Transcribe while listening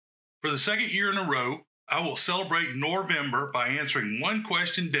For the second year in a row, I will celebrate NOIRvember by answering one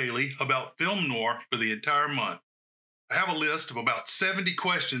question daily about film noir for the entire month. I have a list of about 70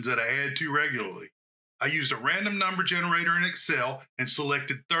 questions that I add to regularly. I used a random number generator in Excel and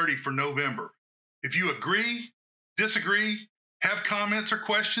selected 30 for November. If you agree, disagree, have comments or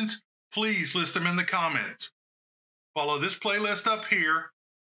questions, please list them in the comments. Follow this playlist up here,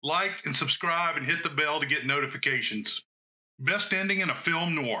 like and subscribe, and hit the bell to get notifications. Best ending in a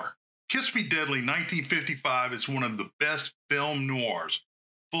film noir. Kiss Me Deadly 1955 is one of the best film noirs.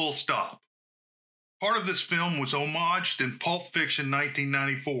 Full stop. Part of this film was homaged in Pulp Fiction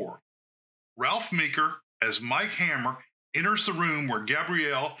 1994. Ralph Meeker, as Mike Hammer, enters the room where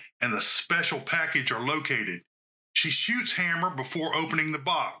Gabrielle and the special package are located. She shoots Hammer before opening the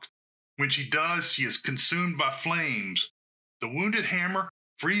box. When she does, she is consumed by flames. The wounded Hammer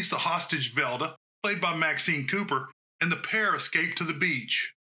frees the hostage Velda, played by Maxine Cooper, and the pair escape to the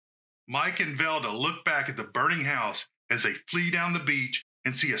beach. Mike and Velda look back at the burning house as they flee down the beach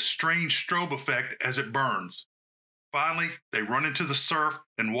and see a strange strobe effect as it burns. Finally, they run into the surf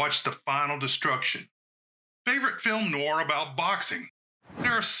and watch the final destruction. Favorite film noir about boxing?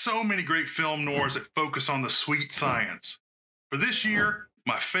 There are so many great film noirs that focus on the sweet science. For this year,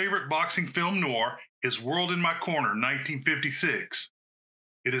 my favorite boxing film noir is World in My Corner 1956.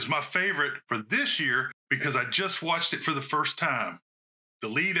 It is my favorite for this year because I just watched it for the first time. The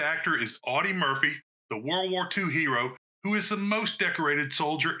lead actor is Audie Murphy, the World War II hero who is the most decorated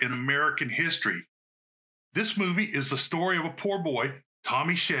soldier in American history. This movie is the story of a poor boy,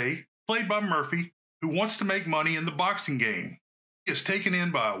 Tommy Shea, played by Murphy, who wants to make money in the boxing game. He is taken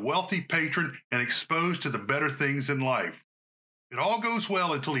in by a wealthy patron and exposed to the better things in life. It all goes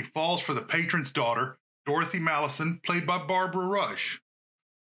well until he falls for the patron's daughter, Dorothy Mallison, played by Barbara Rush.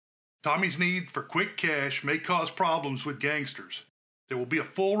 Tommy's need for quick cash may cause problems with gangsters. There will be a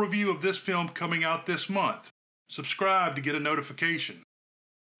full review of this film coming out this month. Subscribe to get a notification.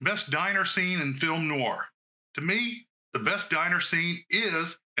 Best diner scene in film noir. To me, the best diner scene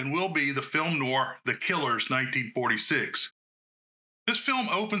is and will be the film noir The Killers 1946. This film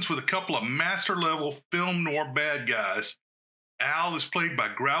opens with a couple of master-level film noir bad guys. Al is played by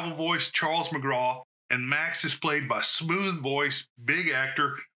gravel-voiced Charles McGraw, and Max is played by smooth-voiced, big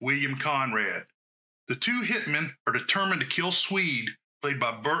actor William Conrad. The two hitmen are determined to kill Swede, played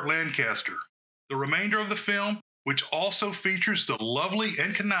by Burt Lancaster. The remainder of the film, which also features the lovely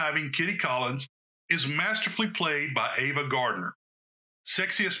and conniving Kitty Collins, is masterfully played by Ava Gardner.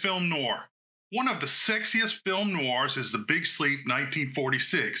 Sexiest film noir. One of the sexiest film noirs is The Big Sleep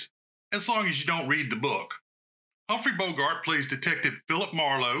 1946, as long as you don't read the book. Humphrey Bogart plays Detective Philip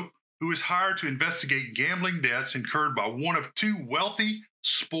Marlowe, who is hired to investigate gambling debts incurred by one of two wealthy,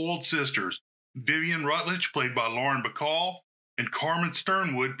 spoiled sisters, Vivian Rutledge, played by Lauren Bacall, and Carmen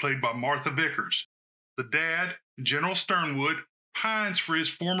Sternwood, played by Martha Vickers. The dad, General Sternwood, pines for his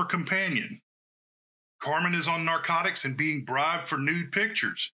former companion. Carmen is on narcotics and being bribed for nude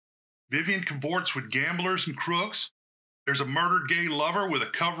pictures. Vivian cavorts with gamblers and crooks. There's a murdered gay lover with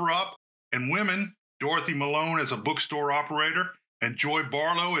a cover-up, and women, Dorothy Malone as a bookstore operator and Joy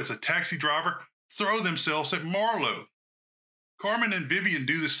Barlow as a taxi driver, throw themselves at Marlowe. Carmen and Vivian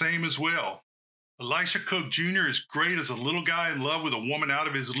do the same as well. Elisha Cook Jr. is great as a little guy in love with a woman out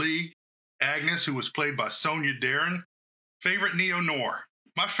of his league, Agnes, who was played by Sonia Darren. Favorite neo-noir.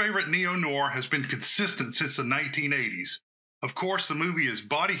 My favorite neo-noir has been consistent since the 1980s. Of course, the movie is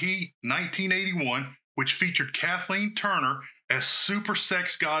Body Heat 1981, which featured Kathleen Turner as super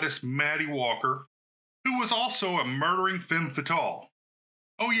sex goddess Maddie Walker, who was also a murdering femme fatale.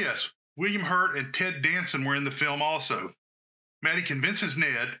 Oh yes, William Hurt and Ted Danson were in the film also. Maddie convinces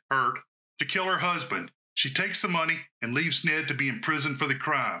Ned, Hurt, to kill her husband. She takes the money and leaves Ned to be in prison for the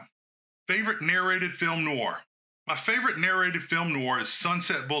crime. Favorite narrated film noir. My favorite narrated film noir is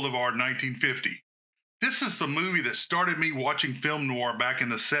Sunset Boulevard 1950. This is the movie that started me watching film noir back in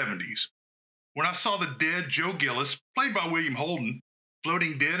the 70s. When I saw the dead Joe Gillis, played by William Holden,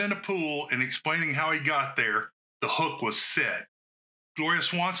 floating dead in a pool and explaining how he got there, the hook was set. Gloria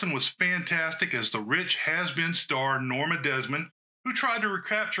Swanson was fantastic as the rich has-been star Norma Desmond, who tried to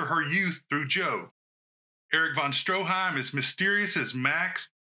recapture her youth through Joe. Eric von Stroheim is mysterious as Max,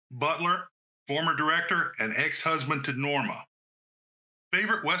 butler, former director, and ex-husband to Norma.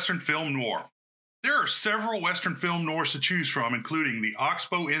 Favorite Western film noir. There are several Western film noirs to choose from, including The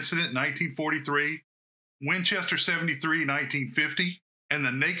Oxbow Incident 1943, Winchester 73 1950, and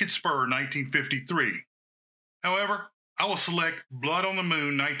The Naked Spur 1953. However, I will select Blood on the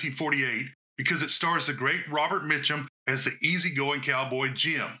Moon 1948 because it stars the great Robert Mitchum as the easygoing cowboy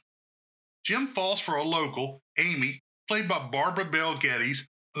Jim. Jim falls for a local, Amy, played by Barbara Bel Geddes,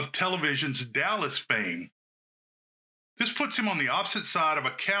 of television's Dallas fame. This puts him on the opposite side of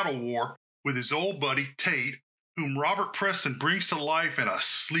a cattle war with his old buddy Tate, whom Robert Preston brings to life in a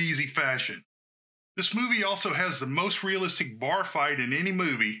sleazy fashion. This movie also has the most realistic bar fight in any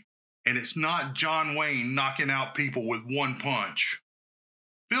movie, and it's not John Wayne knocking out people with one punch.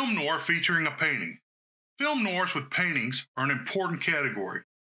 Film noir featuring a painting. Film noirs with paintings are an important category.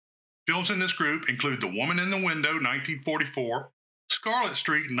 Films in this group include The Woman in the Window, 1944, Scarlet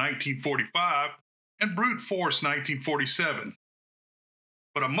Street, 1945, and Brute Force, 1947.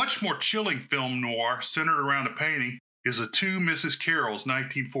 But a much more chilling film noir centered around a painting is The Two Mrs. Carrolls,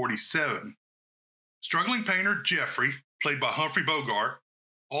 1947. Struggling painter Jeffrey, played by Humphrey Bogart,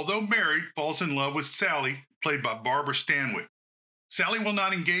 although married, falls in love with Sally, played by Barbara Stanwyck. Sally will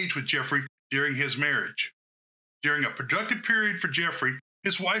not engage with Jeffrey during his marriage. During a productive period for Jeffrey,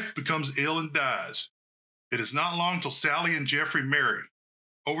 his wife becomes ill and dies. It is not long till Sally and Jeffrey marry.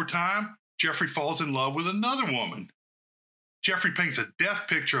 Over time, Jeffrey falls in love with another woman. Jeffrey paints a death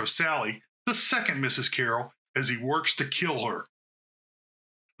picture of Sally, the second Mrs. Carroll, as he works to kill her.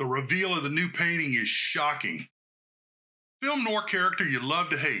 The reveal of the new painting is shocking. Film noir character you love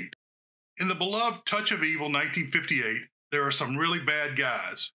to hate. In the beloved Touch of Evil, 1958, there are some really bad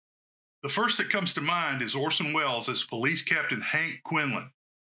guys. The first that comes to mind is Orson Welles as Police Captain Hank Quinlan.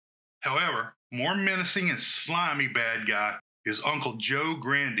 However, more menacing and slimy bad guy is Uncle Joe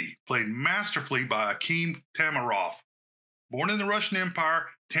Grandy, played masterfully by Akim Tamiroff. Born in the Russian Empire,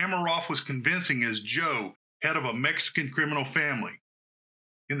 Tamiroff was convincing as Joe, head of a Mexican criminal family.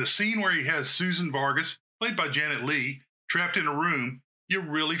 In the scene where he has Susan Vargas, played by Janet Leigh, trapped in a room, you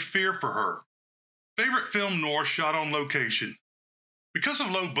really fear for her. Favorite film noir shot on location. Because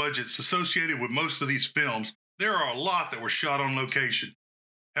of low budgets associated with most of these films, there are a lot that were shot on location.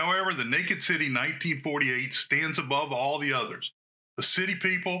 However, The Naked City 1948 stands above all the others. The city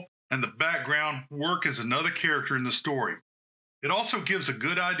people and the background work as another character in the story. It also gives a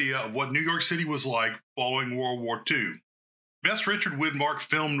good idea of what New York City was like following World War II. Best Richard Widmark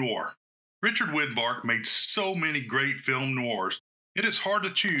film noir. Richard Widmark made so many great film noirs. It is hard to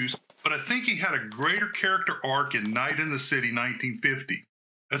choose, but I think he had a greater character arc in Night in the City 1950.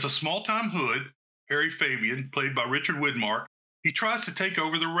 As a small-time hood, Harry Fabian, played by Richard Widmark, he tries to take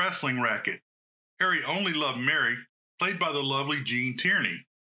over the wrestling racket. Harry only loved Mary, played by the lovely Jean Tierney.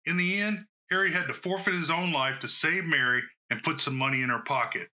 In the end, Harry had to forfeit his own life to save Mary and put some money in her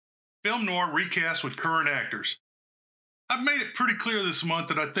pocket. Film noir recast with current actors. I've made it pretty clear this month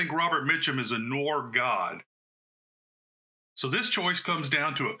that I think Robert Mitchum is a noir god. So this choice comes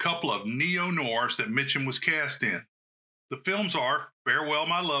down to a couple of neo-noirs that Mitchum was cast in. The films are Farewell,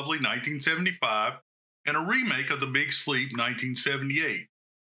 My Lovely, 1975, and a remake of The Big Sleep, 1978.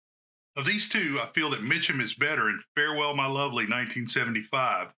 Of these two, I feel that Mitchum is better in Farewell, My Lovely,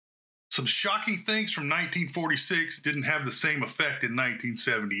 1975. Some shocking things from 1946 didn't have the same effect in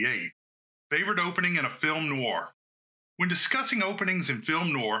 1978. Favorite opening in a film noir. When discussing openings in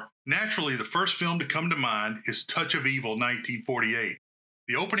film noir, naturally the first film to come to mind is Touch of Evil, 1948.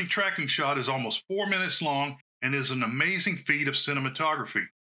 The opening tracking shot is almost 4 minutes long and is an amazing feat of cinematography.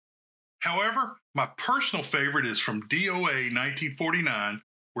 However, my personal favorite is from DOA 1949,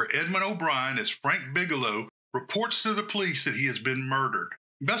 where Edmund O'Brien as Frank Bigelow reports to the police that he has been murdered.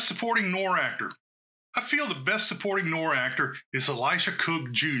 Best Supporting Noir Actor. I feel the best supporting noir actor is Elisha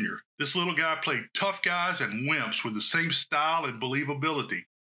Cook Jr. This little guy played tough guys and wimps with the same style and believability.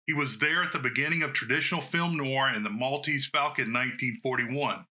 He was there at the beginning of traditional film noir in The Maltese Falcon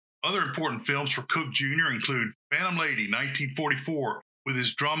 1941. Other important films for Cook Jr. include Phantom Lady 1944 with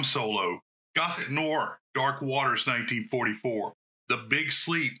his drum solo, Gothic Noir, Dark Waters 1944, The Big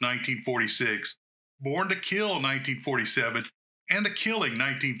Sleep 1946, Born to Kill 1947, and The Killing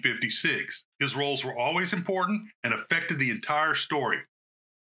 1956. His roles were always important and affected the entire story.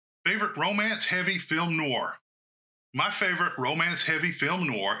 Favorite romance-heavy film noir. My favorite romance-heavy film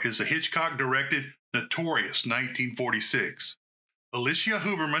noir is the Hitchcock-directed Notorious 1946. Alicia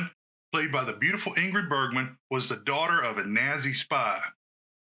Huberman, played by the beautiful Ingrid Bergman, was the daughter of a Nazi spy.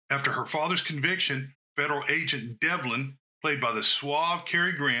 After her father's conviction, federal agent Devlin, played by the suave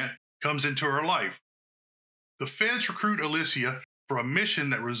Cary Grant, comes into her life. The feds recruit Alicia for a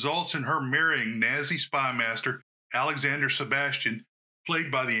mission that results in her marrying Nazi spy master Alexander Sebastian, played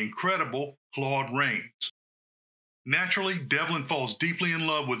by the incredible Claude Rains. Naturally, Devlin falls deeply in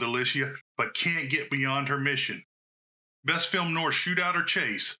love with Alicia, but can't get beyond her mission. Best film noir shootout or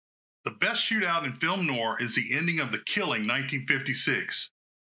chase. The best shootout in film noir is the ending of The Killing 1956.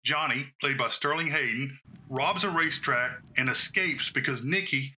 Johnny, played by Sterling Hayden, robs a racetrack and escapes because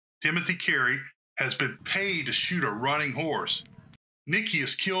Nicky, Timothy Carey, has been paid to shoot a running horse. Nikki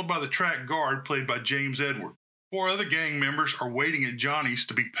is killed by the track guard, played by James Edward. 4 other gang members are waiting at Johnny's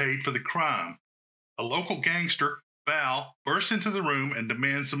to be paid for the crime. A local gangster, Val, bursts into the room and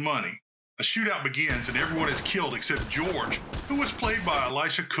demands the money. A shootout begins and everyone is killed except George, who was played by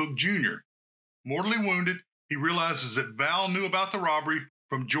Elisha Cook Jr. Mortally wounded, he realizes that Val knew about the robbery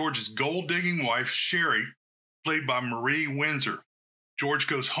from George's gold-digging wife, Sherry, played by Marie Windsor. George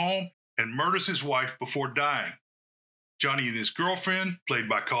goes home and murders his wife before dying. Johnny and his girlfriend, played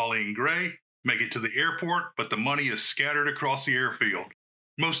by Colleen Gray, make it to the airport, but the money is scattered across the airfield.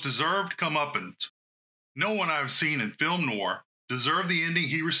 Most deserved comeuppance. No one I've seen in film noir deserved the ending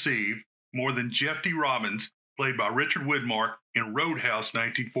he received more than Jeff D. Robbins, played by Richard Widmark in Roadhouse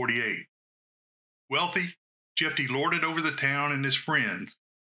 1948. Wealthy, Jeff D. lorded over the town and his friends.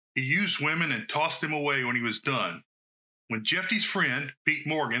 He used women and tossed them away when he was done. When Jeff D's friend, Pete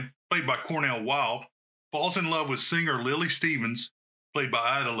Morgan, played by Cornell Wilde, falls in love with singer Lily Stevens, played by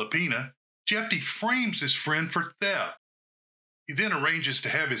Ida Lapina, Jeff D. frames his friend for theft. He then arranges to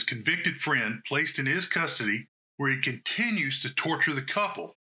have his convicted friend placed in his custody, where he continues to torture the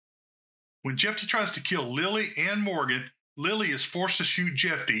couple. When Jeff D. tries to kill Lily and Morgan, Lily is forced to shoot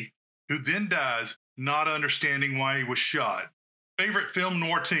Jeff D., who then dies, not understanding why he was shot. Favorite film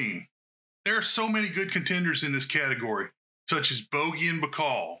noir team. There are so many good contenders in this category, such as Bogey and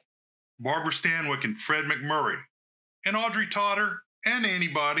Bacall, Barbara Stanwyck and Fred McMurray, and Audrey Totter and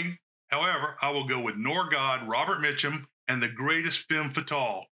anybody. However, I will go with Noir God, Robert Mitchum, and the greatest femme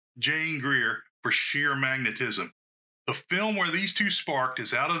fatale, Jane Greer, for sheer magnetism. The film where these two sparked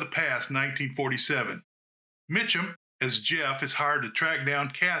is Out of the Past, 1947. Mitchum, as Jeff, is hired to track down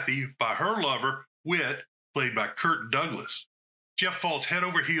Kathy by her lover, Whit, played by Kirk Douglas. Jeff falls head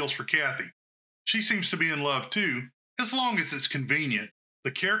over heels for Kathy. She seems to be in love too, as long as it's convenient.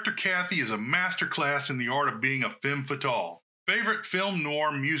 The character Kathy is a masterclass in the art of being a femme fatale. Favorite film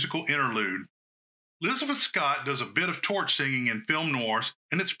noir musical interlude. Elizabeth Scott does a bit of torch singing in film noirs,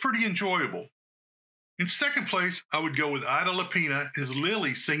 and it's pretty enjoyable. In second place, I would go with Ida Lapina as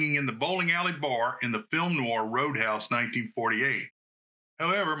Lily singing in the bowling alley bar in the film noir Roadhouse 1948.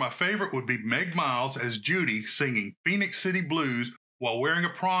 However, my favorite would be Meg Miles as Judy singing Phoenix City Blues while wearing a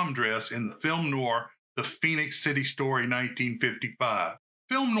prom dress in the film noir The Phoenix City Story 1955.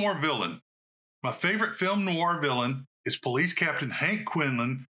 Film noir villain. My favorite film noir villain is Police Captain Hank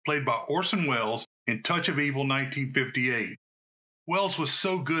Quinlan, played by Orson Welles in Touch of Evil 1958. Welles was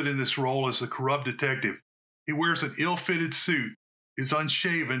so good in this role as the corrupt detective. He wears an ill-fitted suit, is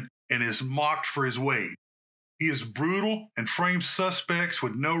unshaven, and is mocked for his weight. He is brutal and frames suspects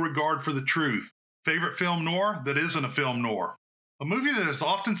with no regard for the truth. Favorite film noir that isn't a film noir. A movie that is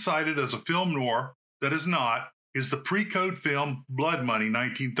often cited as a film noir that is not is the pre-code film Blood Money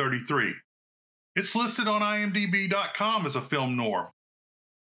 1933. It's listed on IMDb.com as a film noir.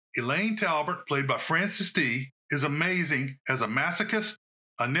 Elaine Talbot, played by Frances D., is amazing as a masochist,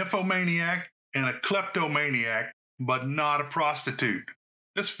 a nymphomaniac, and a kleptomaniac, but not a prostitute.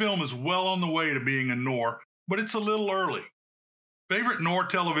 This film is well on the way to being a noir, but it's a little early. Favorite noir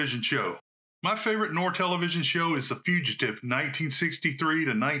television show. My favorite noir television show is The Fugitive, 1963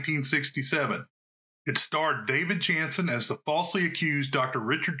 to 1967. It starred David Jansen as the falsely accused Dr.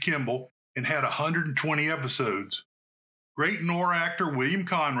 Richard Kimball and had 120 episodes. Great noir actor William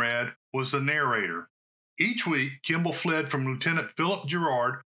Conrad was the narrator. Each week, Kimball fled from Lieutenant Philip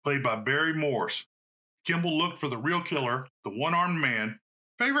Gerard, played by Barry Morse. Kimball looked for the real killer, the one-armed man.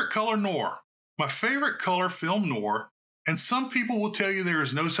 Favorite color noir. My favorite color film noir, and some people will tell you there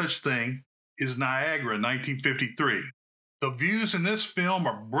is no such thing, is Niagara 1953. The views in this film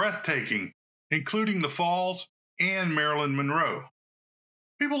are breathtaking, including the falls and Marilyn Monroe.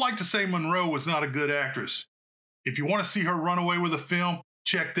 People like to say Monroe was not a good actress. If you want to see her run away with a film,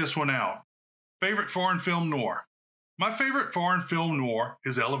 check this one out. Favorite foreign film noir. My favorite foreign film noir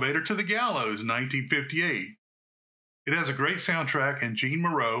is Elevator to the Gallows, 1958. It has a great soundtrack, and Jean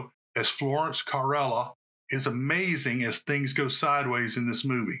Moreau as Florence Carella is amazing as things go sideways in this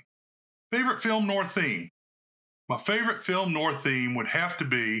movie. Favorite film noir theme. My favorite film noir theme would have to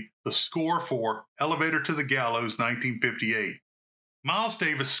be the score for Elevator to the Gallows, 1958. Miles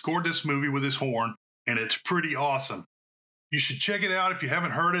Davis scored this movie with his horn, and it's pretty awesome. You should check it out if you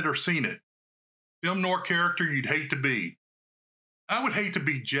haven't heard it or seen it. Film noir character you'd hate to be. I would hate to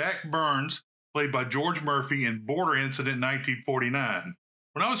be Jack Burns, played by George Murphy in Border Incident 1949.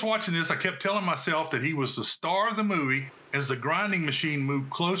 When I was watching this, I kept telling myself that he was the star of the movie as the grinding machine moved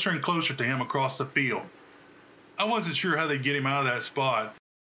closer and closer to him across the field. I wasn't sure how they'd get him out of that spot.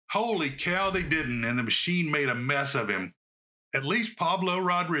 Holy cow, they didn't, and the machine made a mess of him. At least Pablo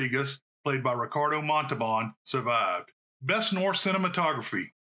Rodriguez, played by Ricardo Montalban, survived. Best Noir Cinematography.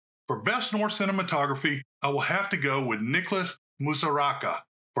 For Best Noir Cinematography, I will have to go with Nicholas Musaraka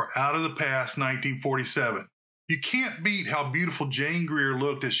for Out of the Past 1947. You can't beat how beautiful Jane Greer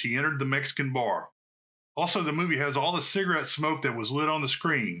looked as she entered the Mexican bar. Also, the movie has all the cigarette smoke that was lit on the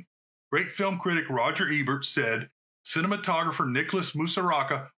screen. Great film critic Roger Ebert said, cinematographer Nicholas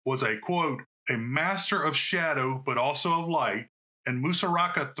Musaraka was a, quote, a master of shadow but also of light, and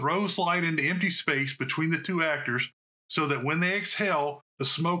Musaraka throws light into empty space between the two actors so that when they exhale, the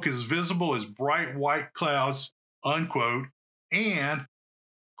smoke is visible as bright white clouds, unquote, and,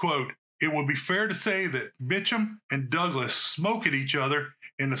 quote, it would be fair to say that Mitchum and Douglas smoke at each other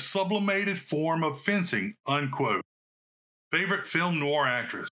in a sublimated form of fencing, unquote. Favorite film noir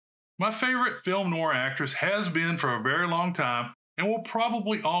actress. My favorite film noir actress has been for a very long time and will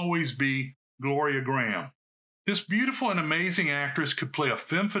probably always be Gloria Graham. This beautiful and amazing actress could play a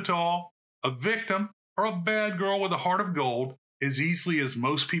femme fatale, a victim, or a bad girl with a heart of gold as easily as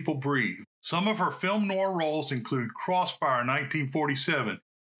most people breathe. Some of her film noir roles include Crossfire 1947,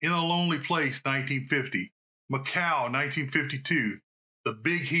 In a Lonely Place 1950, Macau 1952, The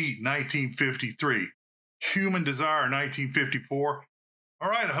Big Heat 1953, Human Desire 1954. All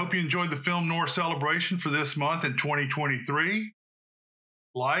right, I hope you enjoyed the Film Noir celebration for this month in 2023.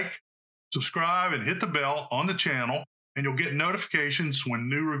 Like, subscribe, and hit the bell on the channel, and you'll get notifications when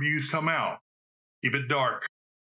new reviews come out. Keep it dark.